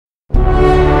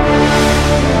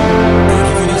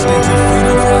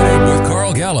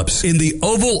Gallups in the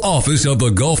Oval Office of the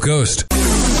Gulf Coast.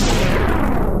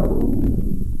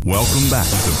 Welcome back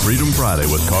to Freedom Friday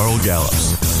with Carl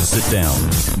Gallups. Sit down,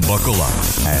 buckle up,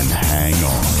 and hang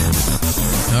on.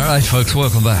 All right, folks,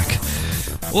 welcome back.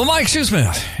 Well, Mike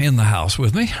Shoesmith in the house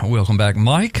with me. Welcome back,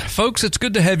 Mike. Folks, it's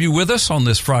good to have you with us on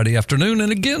this Friday afternoon,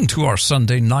 and again to our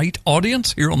Sunday night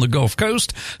audience here on the Gulf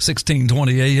Coast,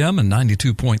 1620 AM and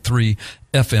 92.3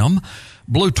 FM.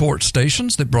 Blue Torch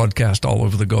stations that broadcast all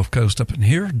over the Gulf Coast, up in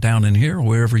here, down in here,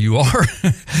 wherever you are.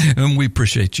 And we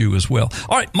appreciate you as well.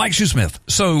 All right, Mike Shoesmith.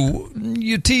 So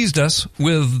you teased us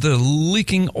with the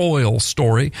leaking oil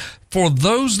story. For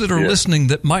those that are listening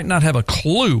that might not have a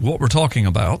clue what we're talking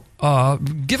about,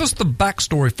 give us the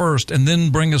backstory first and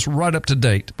then bring us right up to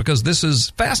date, because this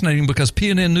is fascinating, because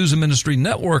PNN News and Ministry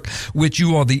Network, which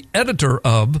you are the editor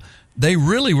of, they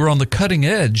really were on the cutting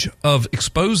edge of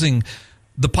exposing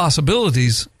the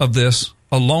possibilities of this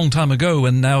a long time ago,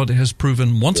 and now it has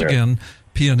proven once again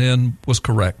PNN was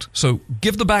correct. So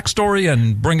give the backstory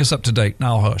and bring us up to date.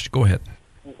 Now, hush. Go ahead.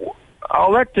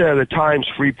 I'll let the Times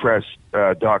Free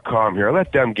Press.com here. I'll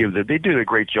let them give they did a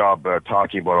great job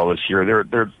talking about all this here.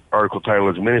 Their article title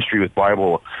is "Ministry with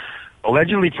Bible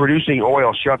Allegedly Producing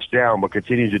Oil Shuts Down but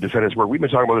Continues to Defend Its Work." We've been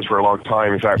talking about this for a long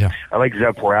time. In fact, I like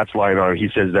Zev Porat's line on it. He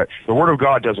says that the Word of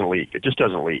God doesn't leak. It just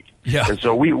doesn't leak. Yeah. And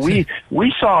so we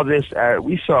saw this.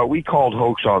 We called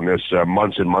hoax on this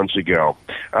months and months ago.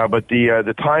 But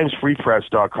the Times Free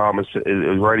Press.com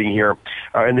is writing here,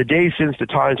 in the days since the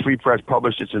Times Free Press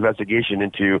published its investigation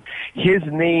into His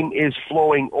Name is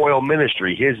Flowing Oil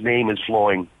Ministry. His Name is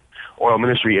Flowing Oil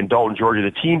Ministry in Dalton, Georgia. The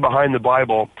team behind the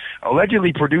Bible,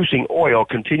 allegedly producing oil,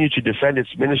 continues to defend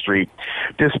its ministry,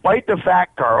 despite the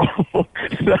fact, Carl,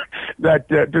 that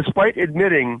despite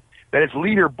admitting that its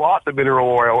leader bought the mineral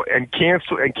oil and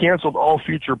canceled all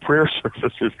future prayer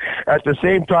services. At the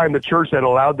same time, the church that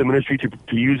allowed the ministry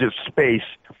to use its space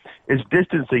is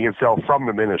distancing itself from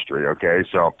the ministry, okay?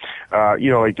 So,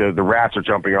 like the rats are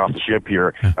jumping off the ship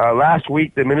here. Last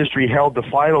week, the ministry held the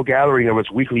final gathering of its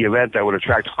weekly event that would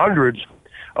attract hundreds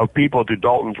of people to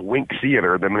Dalton's Wink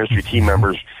Theater. The ministry team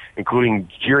members, including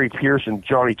Jerry Pierce and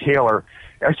Johnny Taylor,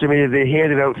 estimated they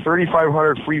handed out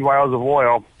 3,500 free vials of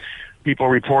oil. People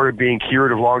reported being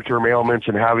cured of long-term ailments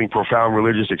and having profound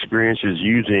religious experiences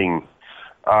using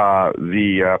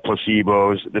the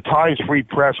placebos. The Times Free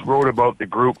Press wrote about the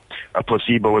group.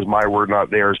 Placebo is my word, not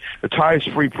theirs. The Times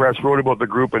Free Press wrote about the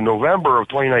group in November of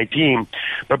 2019,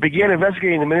 but began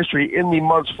investigating the ministry in the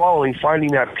months following,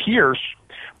 finding that Pierce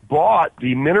bought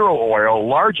the mineral oil,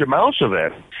 large amounts of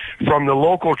it, from the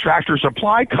local Tractor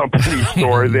Supply Company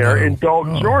store there in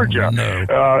Dalton, Georgia.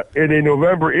 In a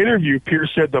November interview,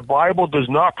 Pierce said the Bible does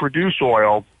not produce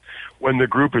oil when the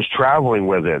group is traveling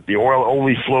with it. The oil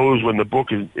only flows when the book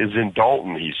is in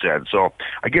Dalton, he said. So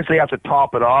I guess they have to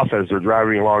top it off as they're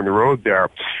driving along the road there.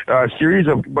 But here's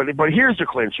the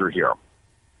clincher here.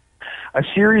 A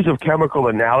series of chemical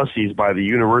analyses by the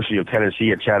University of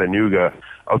Tennessee at Chattanooga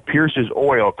of Pierce's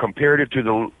oil compared it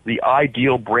to the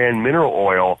Ideal brand mineral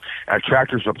oil at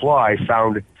Tractor Supply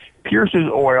found Pierce's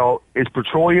oil is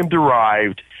petroleum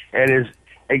derived and is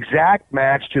exact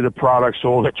match to the product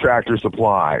sold at Tractor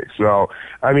Supply. So,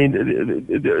 I mean,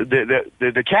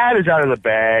 the cat is out of the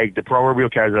bag. The proverbial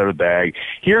cat is out of the bag.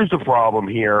 Here's the problem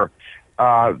here.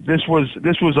 This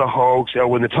was a hoax.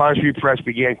 When the Times Free Press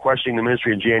began questioning the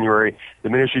ministry in January, the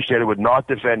ministry said it would not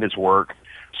defend its work,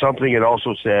 something it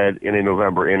also said in a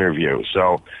November interview.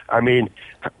 So, I mean,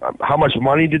 how much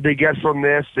money did they get from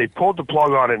this? They pulled the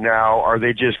plug on it now. Are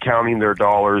they just counting their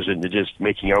dollars and just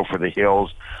making out for the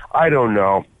hills? I don't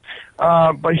know.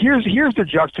 But here's the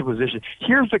juxtaposition.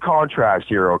 Here's the contrast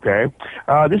here, okay?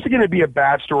 This is going to be a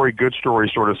bad story, good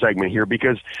story sort of segment here,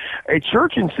 because a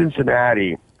church in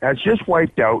Cincinnati has just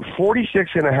wiped out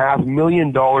 $46.5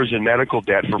 million in medical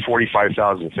debt for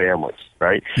 45,000 families,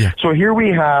 right? Yeah. So here we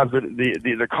have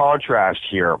the contrast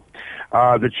here.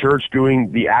 The church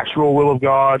doing the actual will of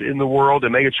God in the world.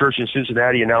 The mega church in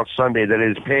Cincinnati announced Sunday that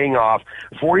it is paying off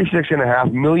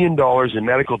 $46.5 million in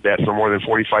medical debt for more than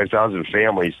 45,000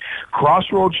 families.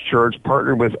 Crossroads Church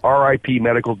partnered with RIP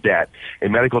Medical Debt, a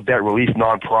medical debt relief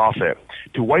nonprofit,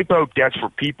 to wipe out debts for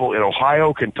people in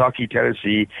Ohio, Kentucky,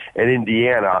 Tennessee, and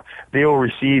Indiana. They will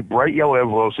receive bright yellow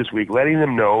envelopes this week, letting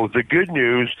them know the good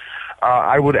news.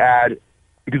 I would add,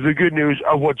 because the good news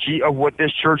of what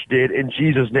this church did in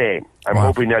Jesus' name. I'm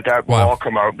hoping that will all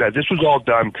come out, that this was all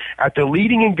done at the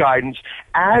leading and guidance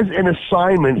as an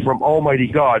assignment from Almighty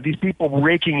God. These people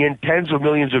raking in tens of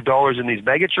millions of dollars in these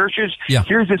mega churches. Yeah.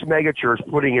 Here's this mega church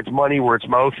putting its money where its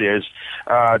mouth is.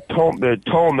 I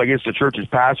guess the church's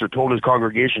pastor told his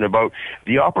congregation about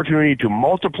the opportunity to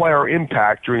multiply our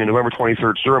impact during the November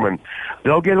 23rd sermon.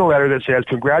 They'll get a letter that says,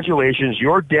 congratulations,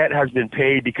 your debt has been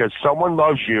paid because someone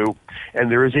loves you,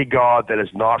 and there is a God that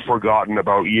has not forgotten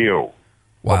about you.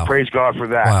 Wow. Well, praise God for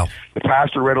that. Wow. The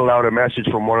pastor read aloud a message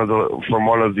from one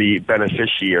of the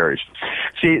beneficiaries.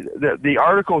 See, the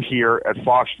article here at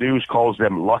Fox News calls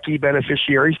them lucky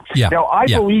beneficiaries. Yeah. Now, I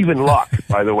believe in luck,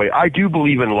 by the way. I do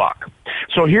believe in luck.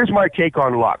 So here's my take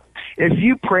on luck. If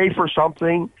you pray for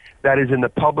something that is in the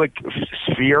public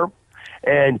sphere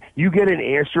and you get an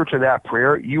answer to that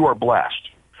prayer, you are blessed.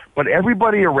 But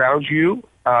everybody around you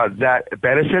that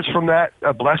benefits from that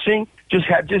blessing just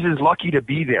is lucky to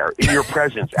be there in your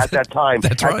presence at that time,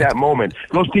 That's at right. that moment.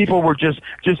 Those people were just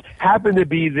happened to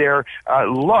be there.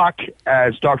 Luck,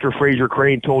 as Dr. Fraser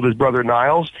Crane told his brother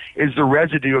Niles, is the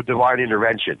residue of divine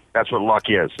intervention. That's what luck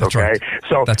is. That's okay, right.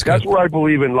 so That's where I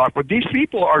believe in luck. But these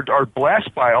people are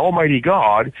blessed by Almighty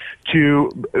God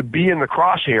to be in the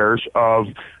crosshairs of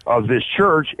this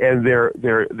church and their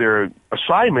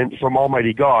assignment from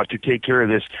Almighty God to take care of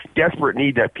this desperate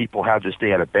need that people have to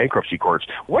stay out of bankruptcy courts.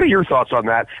 What are your thoughts on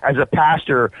that as a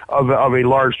pastor of a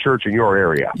large church in your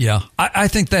area? Yeah, I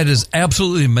think that is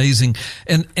absolutely amazing,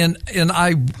 and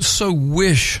I so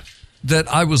wish that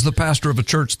I was the pastor of a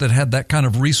church that had that kind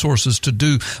of resources to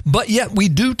do. But yet we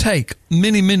do take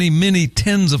many, many, many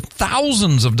tens of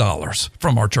thousands of dollars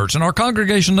from our church. And our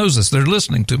congregation knows this. They're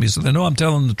listening to me, so they know I'm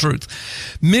telling the truth.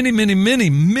 Many, many, many,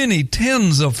 many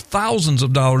tens of thousands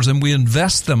of dollars, and we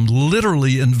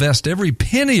literally invest every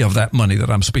penny of that money that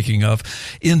I'm speaking of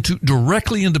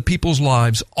directly into people's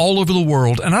lives all over the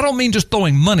world. And I don't mean just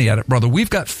throwing money at it, brother. We've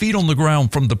got feet on the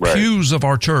ground from the pews of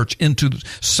our church into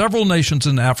several nations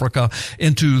in Africa,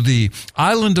 into the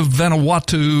island of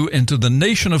Vanuatu, into the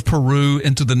nation of Peru,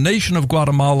 into the nation of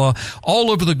Guatemala,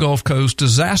 all over the Gulf Coast,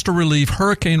 disaster relief,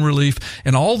 hurricane relief,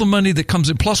 and all the money that comes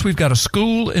in. Plus, we've got a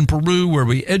school in Peru where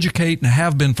we educate and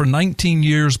have been for 19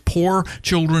 years, poor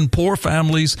children, poor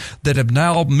families that have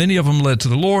now, many of them led to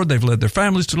the Lord. They've led their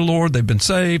families to the Lord. They've been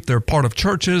saved. They're part of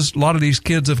churches. A lot of these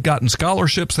kids have gotten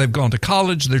scholarships. They've gone to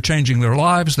college. They're changing their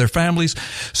lives, their families.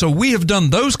 So we have done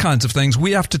those kinds of things.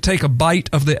 We have to take a bite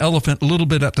of the elephant a little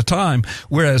bit at the time,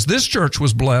 whereas this church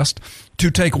was blessed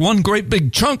to take one great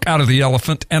big chunk out of the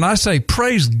elephant, and I say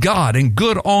praise God and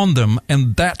good on them,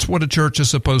 and that's what a church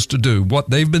is supposed to do, what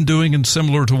they've been doing and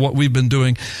similar to what we've been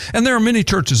doing. And there are many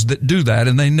churches that do that,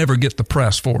 and they never get the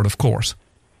press for it, of course.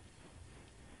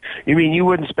 You mean you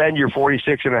wouldn't spend your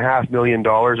 $46.5 million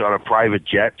on a private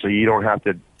jet so you don't have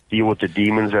to deal with the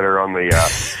demons that are on the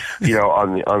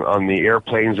on the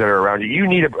airplanes that are around you? You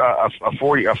need a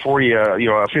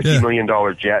 $50 million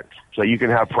jet so you can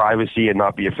have privacy and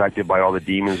not be affected by all the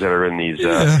demons that are in these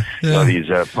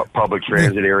public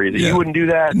transit areas. You wouldn't do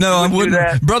that? No, I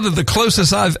wouldn't. Brother, the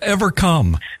closest I've ever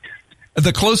come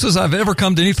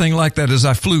to anything like that is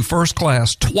I flew first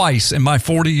class twice in my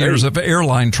 40 years of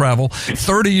airline travel,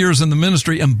 30 years in the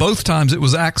ministry, and both times it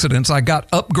was accidents. I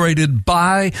got upgraded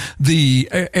by the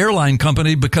airline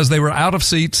company because they were out of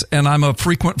seats, and I'm a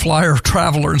frequent flyer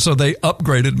traveler, and so they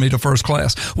upgraded me to first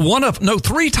class.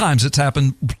 3 times it's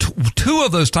happened. 2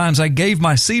 of those times I gave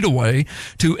my seat away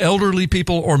to elderly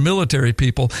people or military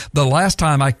people. The last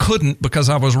time I couldn't because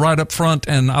I was right up front,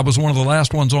 and I was one of the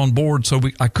last ones on board, so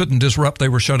I couldn't disrupt. They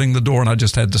were shutting the door, and I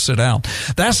just had to sit down.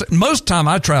 That's most time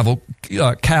I travel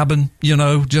cabin,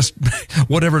 just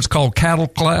whatever it's called, cattle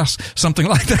class, something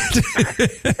like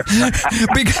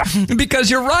that. because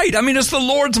you're right. I mean, it's the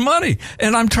Lord's money,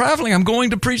 and I'm traveling. I'm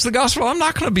going to preach the gospel. I'm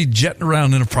not going to be jetting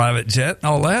around in a private jet and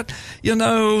all that,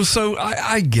 So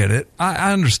I get it.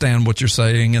 I understand what you're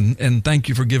saying, and thank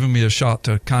you for giving me a shot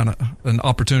to kind of an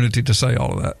opportunity to say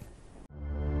all of that.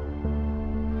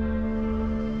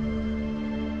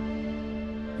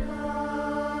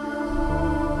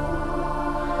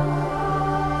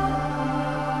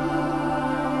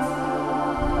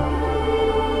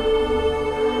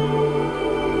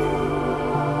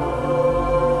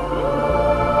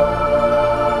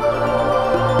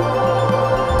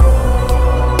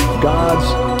 Gods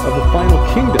of the final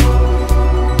kingdom.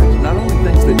 There's not only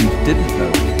things that he didn't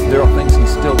know, there are things he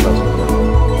still doesn't know.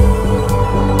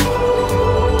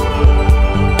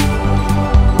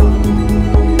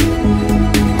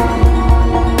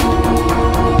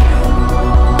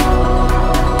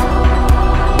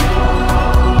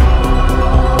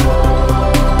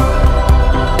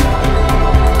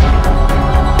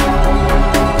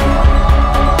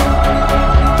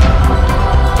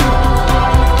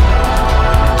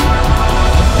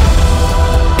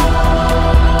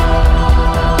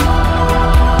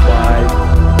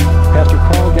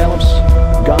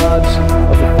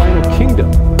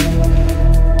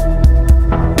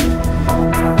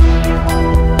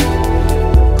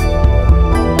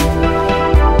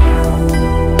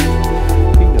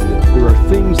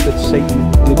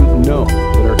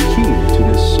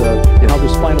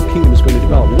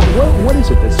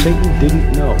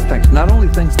 didn't know. Thanks. Not only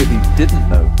things that he didn't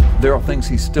know, there are things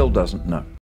he still doesn't know.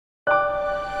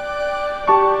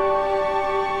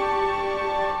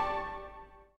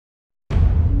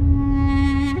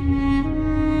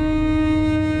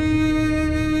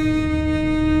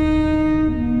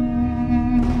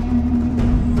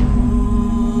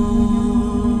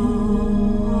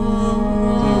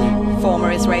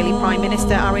 Former Israeli Prime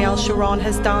Minister Ariel Sharon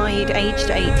has died,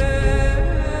 aged 80.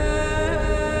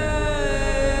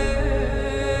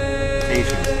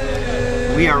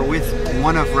 We are with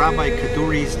one of Rabbi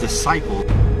Kaduri's disciples.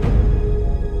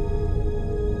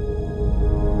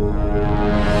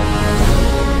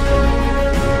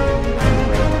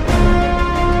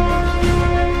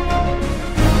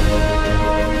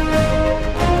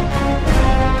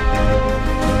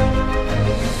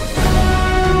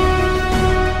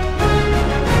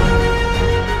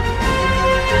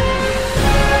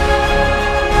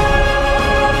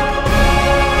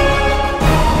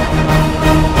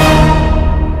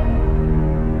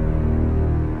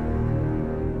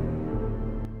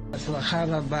 הצלחה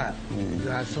רבה,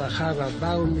 והצלחה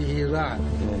רבה ומהירה,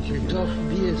 בתוך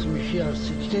ביאת משיח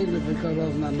צדקנו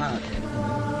בקרוב ממש,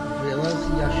 ואז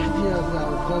ישפיע זה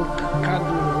על כל כדור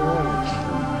הארץ.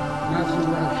 נשיא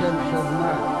להשם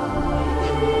שמע.